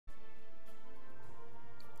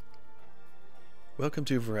Welcome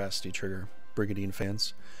to Veracity Trigger, Brigandine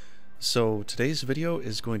fans. So today's video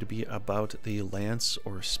is going to be about the lance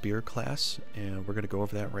or spear class, and we're going to go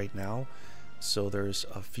over that right now. So there's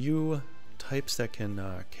a few types that can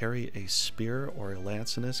carry a spear or a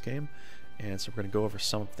lance in this game, and so we're going to go over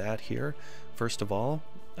some of that here. First of all,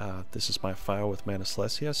 this is my file with Mana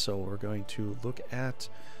Celestia, so we are going to look at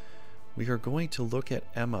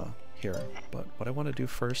Emma here. But what I want to do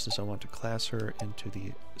first is I want to class her into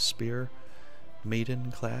the spear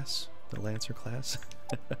maiden class, the lancer class.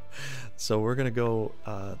 So we're going to go,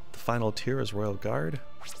 the final tier is Royal Guard.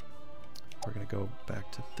 We're going to go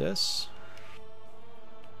back to this,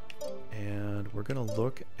 and we're going to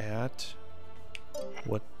look at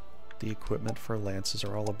what the equipment for lances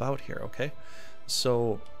are all about here, okay?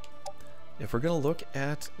 So if we're going to look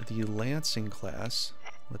at the lancing class,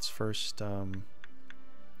 let's first do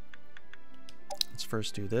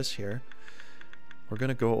this here. We're going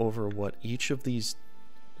to go over what each of these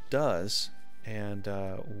does and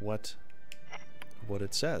what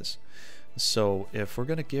it says. So if we're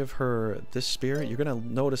going to give her this spear, you're going to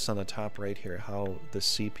notice on the top right here how the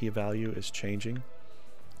CP value is changing.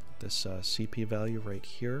 This CP value right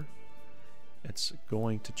here, it's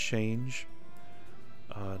going to change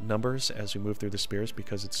numbers as we move through the spears,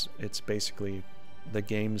 because it's basically the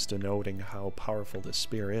game's denoting how powerful this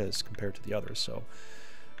spear is compared to the others. So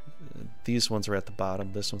these ones are at the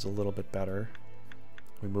bottom. This one's a little bit better.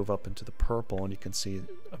 We move up into the purple, and you can see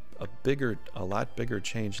a lot bigger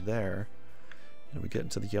change there. And we get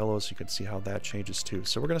into the yellows, you can see how that changes too.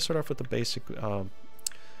 So we're going to start off with the basic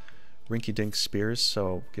rinky-dink spears.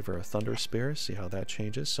 So give her a thunder spear, see how that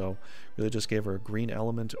changes. So really just gave her a green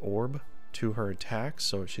element orb to her attack,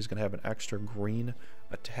 so she's going to have an extra green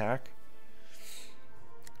attack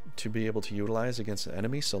to be able to utilize against an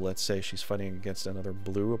enemy. So let's say she's fighting against another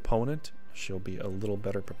blue opponent, she'll be a little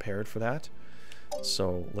better prepared for that.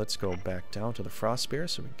 So let's go back down to the frost spear,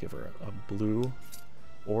 so we give her a blue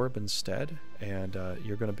orb instead, and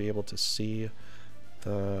you're going to be able to see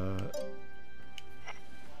that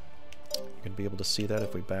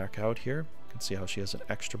if we back out here. You can see how she has an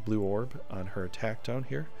extra blue orb on her attack down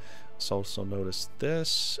here. So also notice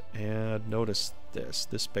this, and notice this.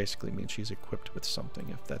 This basically means she's equipped with something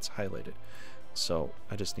if that's highlighted. So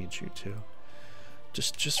I just need you to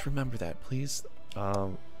just remember that, please.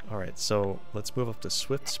 Alright, so let's move up to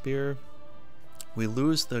Swift Spear. We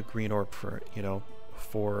lose the green orb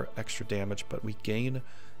for extra damage, but we gain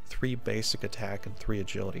 3 basic attack and 3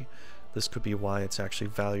 agility. This could be why it's actually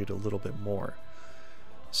valued a little bit more.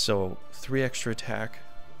 So 3 extra attack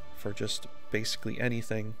for just basically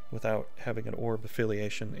anything without having an orb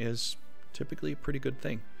affiliation is typically a pretty good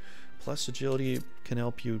thing. Plus agility can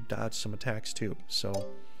help you dodge some attacks too, so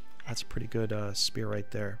that's a pretty good spear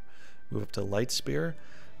right there. Move up to Light Spear.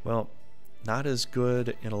 Well, not as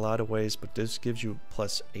good in a lot of ways, but this gives you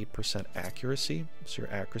plus 8% accuracy, so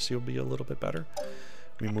your accuracy will be a little bit better.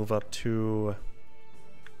 We move up to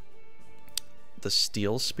the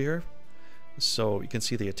Steel Spear. So you can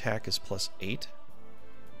see the attack is plus 8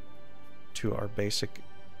 to our basic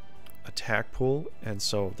attack pool, and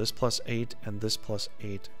so this plus 8 and this plus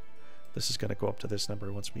 8, this is going to go up to this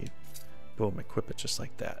number once we boom equip it just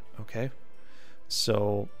like that. Okay,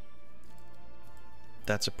 so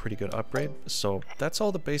that's a pretty good upgrade. So that's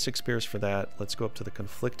all the basic spears for that. Let's go up to the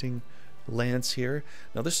conflicting lance here.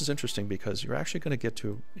 Now this is interesting because you're actually going to get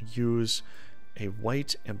to use a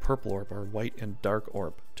white and purple orb, or white and dark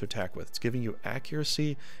orb, to attack with. It's giving you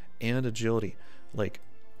accuracy and agility, like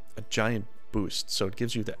a giant boost. So it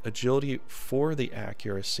gives you the agility for the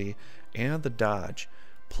accuracy and the dodge,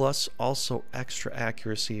 plus also extra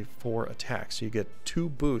accuracy for attack. So you get 2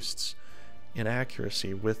 boosts in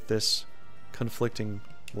accuracy with this conflicting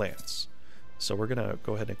lance. So we're gonna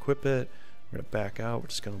go ahead and equip it. We're gonna back out. We're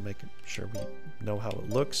just gonna make sure we know how it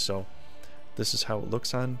looks. So this is how it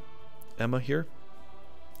looks on Emma here.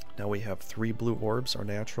 Now we have 3 blue orbs. Our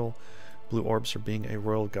natural blue orbs are being a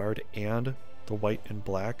Royal Guard and the white and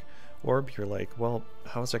black orb. You're like, well,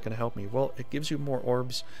 how is that going to help me? Well, it gives you more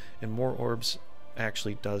orbs, and more orbs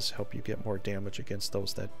actually does help you get more damage against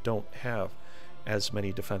those that don't have as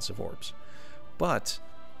many defensive orbs. But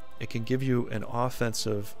it can give you an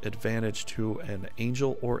offensive advantage to an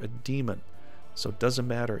angel or a demon. So it doesn't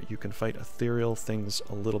matter, you can fight ethereal things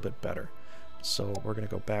a little bit better. So we're going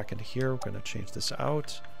to go back into here. We're going to change this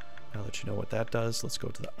out. Now that you know what that does, let's go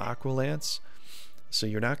to the Aqua Lance. So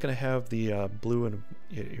you're not going to have the blue and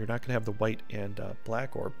you're not going to have the white and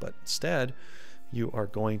black orb, but instead you are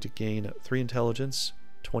going to gain 3 intelligence,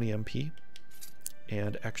 20 MP,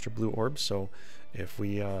 and extra blue orbs. So if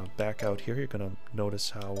we back out here, you're going to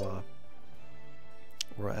notice how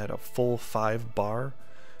We're at a full 5 bar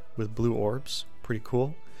with blue orbs. Pretty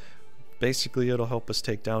cool. Basically, it'll help us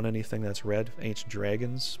take down anything that's red. Ancient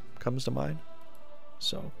Dragons comes to mind.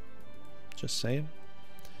 So, just saying.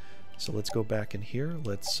 So let's go back in here.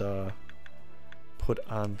 Let's put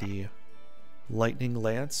on the Lightning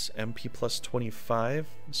Lance, MP plus 25.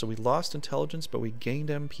 So we lost intelligence, but we gained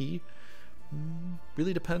MP.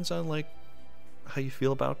 Really depends on like how you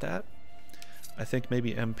feel about that. I think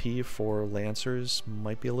maybe MP for Lancers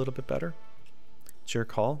might be a little bit better. It's your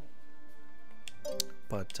call.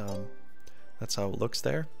 But that's how it looks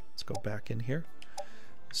there. Let's go back in here.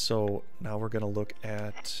 So now we're going to look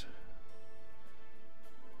at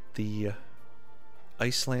the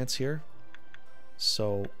Ice Lance here.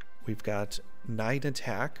 So we've got 9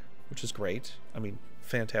 attack, which is great. I mean,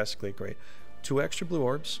 fantastically great. 2 extra blue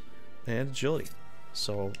orbs and agility.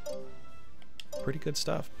 So pretty good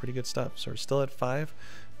stuff, pretty good stuff. So we're still at 5,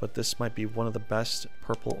 but this might be one of the best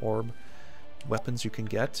purple orb weapons you can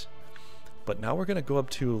get. But now we're going to go up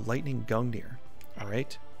to Lightning Gungnir.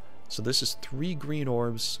 Alright, so this is 3 green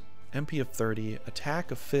orbs, MP of 30,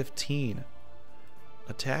 attack of 15.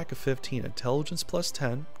 Attack of 15, intelligence plus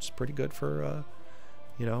 10, which is pretty good for,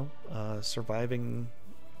 you know, surviving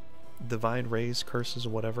divine rays, curses, or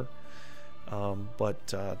whatever. But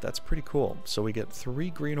that's pretty cool. So we get 3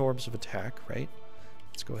 green orbs of attack, right?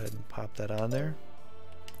 Let's go ahead and pop that on there.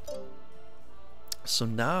 So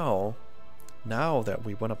now that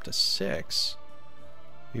we went up to 6,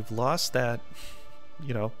 we've lost that,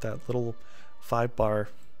 you know, that little 5 bar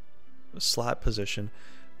slot position.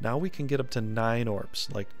 Now we can get up to 9 orbs.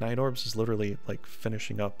 Like 9 orbs is literally like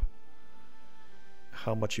finishing up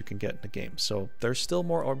how much you can get in the game. So there's still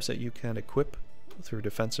more orbs that you can equip through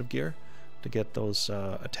defensive gear to get those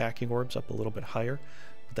attacking orbs up a little bit higher.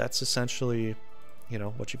 But that's essentially, you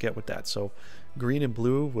know, what you get with that. So green and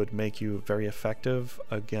blue would make you very effective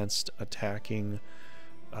against attacking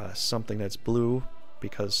something that's blue,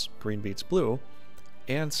 because green beats blue,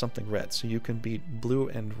 and something red. So you can beat blue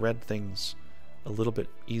and red things a little bit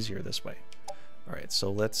easier this way. Alright, so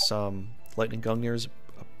let's Lightning Gungnir is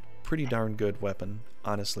a pretty darn good weapon,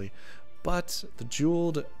 honestly. But the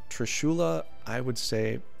Jeweled Trishula, I would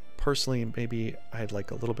say, personally, maybe I'd like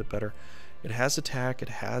a little bit better. It has attack, it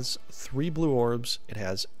has 3 blue orbs, it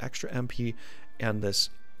has extra MP, and this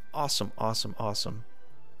awesome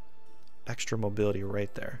extra mobility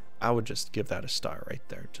right there. I would just give that a star right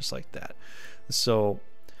there, just like that. So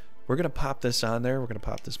we're going to pop this on there. We're going to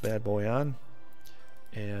pop this bad boy on.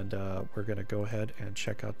 And we're going to go ahead and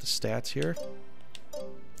check out the stats here.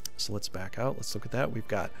 So let's back out. Let's look at that. We've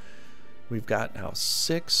got now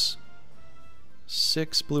 6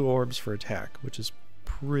 blue orbs for attack, which is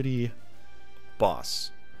pretty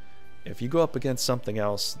boss. If you go up against something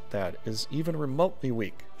else that is even remotely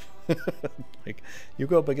weak, like you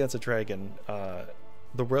go up against a dragon,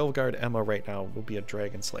 the Railguard Emma right now will be a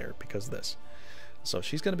Dragon Slayer because of this. So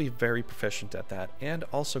she's going to be very proficient at that, and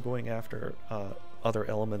also going after other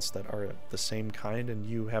elements that are the same kind, and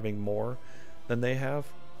you having more than they have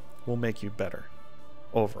will make you better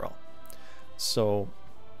overall. So,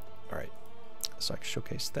 alright, so I can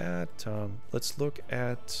showcase that. Let's look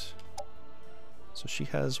at, so she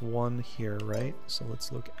has one here, right? So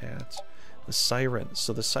let's look at the Siren.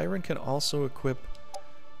 So the Siren can also equip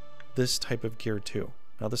this type of gear too.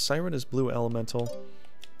 Now the Siren is blue elemental,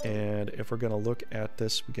 and if we're going to look at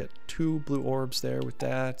this, we get 2 blue orbs there with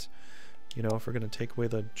that. You know, if we're going to take away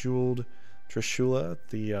the Jeweled Trishula,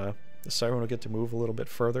 the Siren will get to move a little bit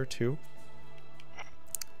further too.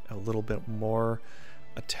 A little bit more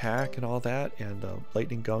attack and all that, and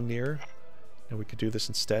Lightning Gungnir. And we could do this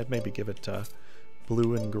instead, maybe give it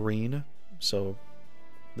blue and green. So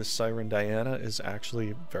this Siren Diana is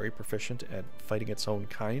actually very proficient at fighting its own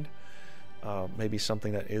kind. Maybe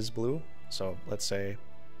something that is blue. So let's say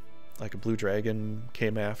like a blue dragon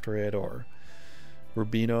came after it, or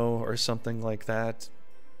Rubino or something like that.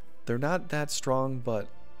 They're not that strong, but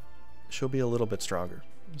she'll be a little bit stronger.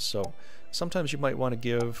 So sometimes you might want to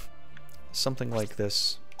give something like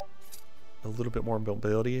this a little bit more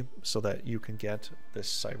mobility so that you can get this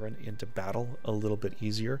Siren into battle a little bit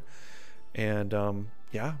easier. And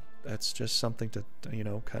yeah, that's just something to, you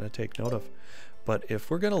know, kind of take note of. But if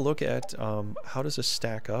we're going to look at how does this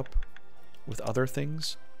stack up with other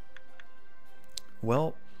things,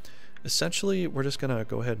 well, essentially we're just going to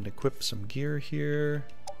go ahead and equip some gear here.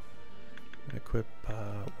 Equip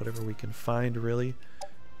whatever we can find, really.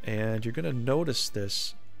 And you're going to notice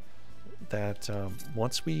this, that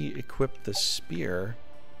once we equip the spear,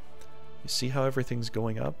 you see how everything's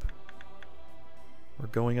going up? We're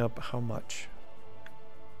going up how much?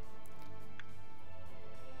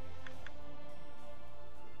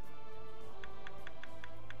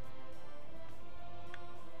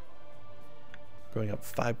 Going up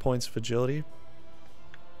 5 points of agility.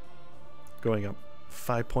 Going up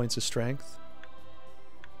 5 points of strength.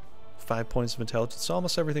 5 points of intelligence. So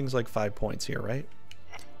almost everything's like 5 points here, right?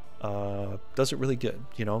 Doesn't really get,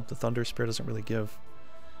 you know, the Thunder Spear doesn't really give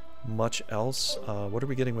much else. What are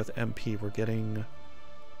we getting with MP? We're getting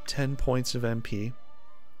 10 points of MP.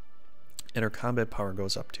 And our combat power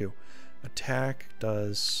goes up too. Attack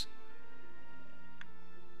does...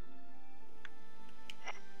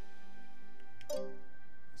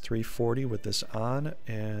 $340 with this on,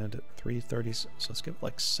 and 330. So let's give it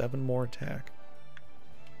like 7 more attack.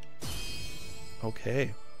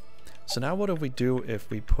 Okay. So now what do we do if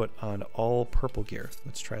we put on all purple gear?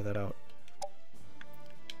 Let's try that out.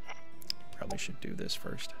 Probably should do this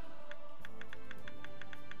first.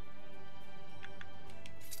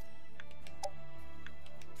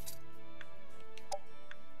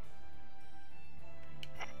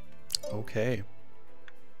 Okay.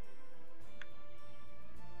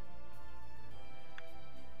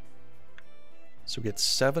 So we get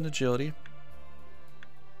 7 agility.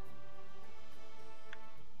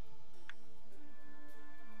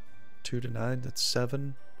 2 to 9, that's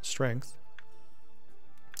 7 strength.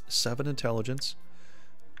 7 intelligence.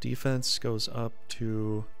 Defense goes up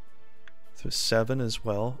to 7 as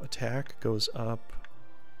well. Attack goes up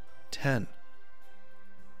 10.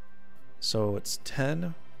 So it's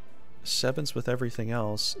 10. 7's with everything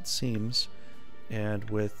else, it seems. And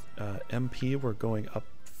with MP, we're going up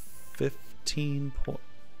 15 points.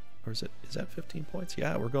 Or is that 15 points?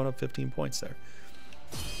 Yeah, we're going up 15 points there.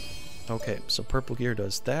 Okay, so purple gear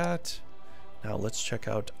does that. Now let's check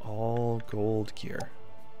out all gold gear.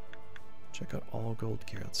 Check out all gold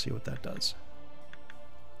gear. Let's see what that does.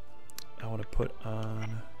 I want to put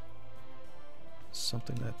on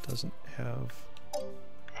something that doesn't have...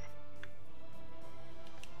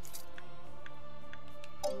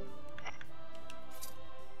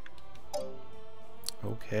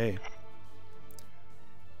 Okay.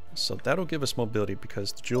 So that'll give us mobility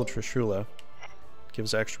because the Jewel Trishula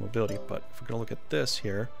gives extra mobility. But if we're going to look at this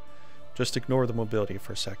here, just ignore the mobility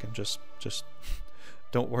for a second. Just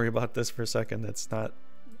don't worry about this for a second. That's not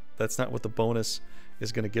what the bonus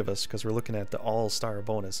is going to give us, because we're looking at the all-star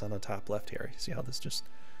bonus on the top left here. You see how this just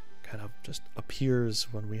kind of just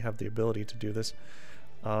appears when we have the ability to do this.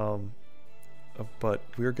 But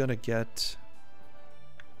we're going to get...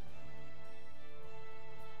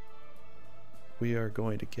 We are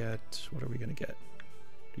going to get... What are we going to get?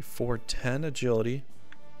 410 agility,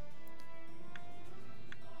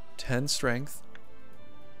 10 strength,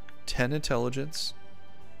 10 intelligence,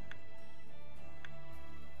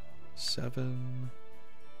 7...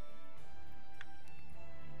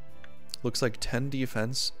 Looks like 10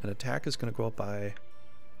 defense, and attack is going to go up by...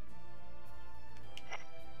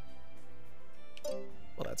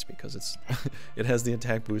 Well, that's because it's it has the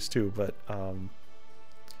attack boost too, but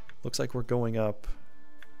looks like we're going up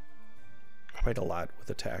quite a lot with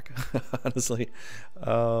attack, honestly.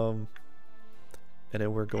 And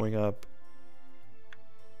then we're going up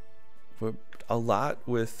a lot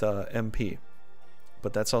with MP.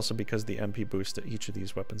 But that's also because the MP boost that each of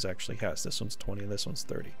these weapons actually has. This one's 20 and this one's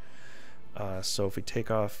 30. So if we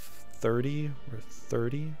take off 30, we're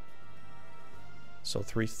 30. So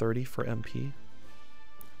 330 for MP.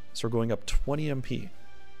 So we're going up 20 MP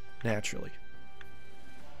naturally.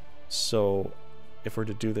 So if we're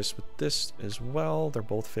to do this with this as well, they're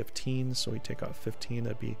both 15. So we take off 15,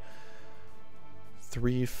 that'd be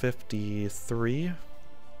 353.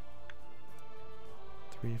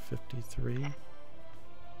 353.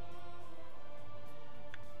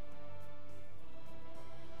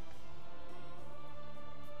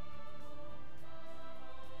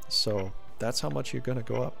 So that's how much you're going to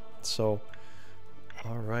go up. So,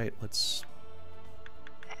 all right, let's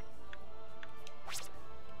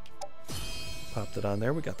pop that on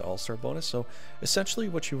there. We got the all-star bonus. So essentially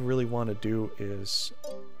what you really want to do is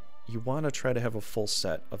you want to try to have a full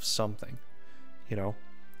set of something, you know,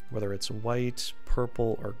 whether it's white,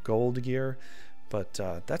 purple, or gold gear. But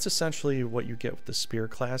that's essentially what you get with the spear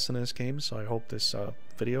class in this game. So I hope this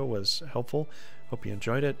video was helpful. Hope you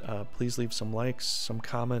enjoyed it. Please leave some likes, some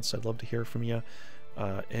comments. I'd love to hear from you.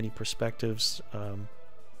 Any perspectives,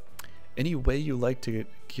 any way you like to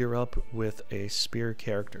gear up with a spear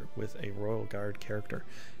character, with a Royal Guard character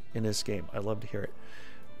in this game. I'd love to hear it.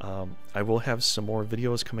 I will have some more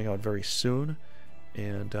videos coming out very soon.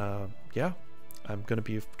 And yeah, I'm going to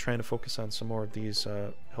be trying to focus on some more of these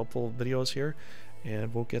helpful videos here.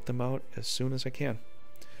 And we'll get them out as soon as I can.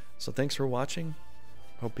 So thanks for watching.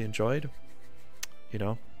 Hope you enjoyed. You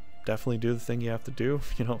know, definitely do the thing you have to do.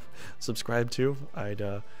 You know, subscribe too.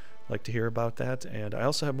 I'd like to hear about that. And I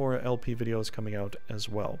also have more LP videos coming out as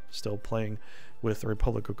well. Still playing with the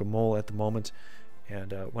Republic of Gamol at the moment.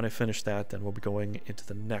 And when I finish that, then we'll be going into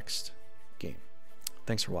the next game.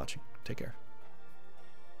 Thanks for watching. Take care.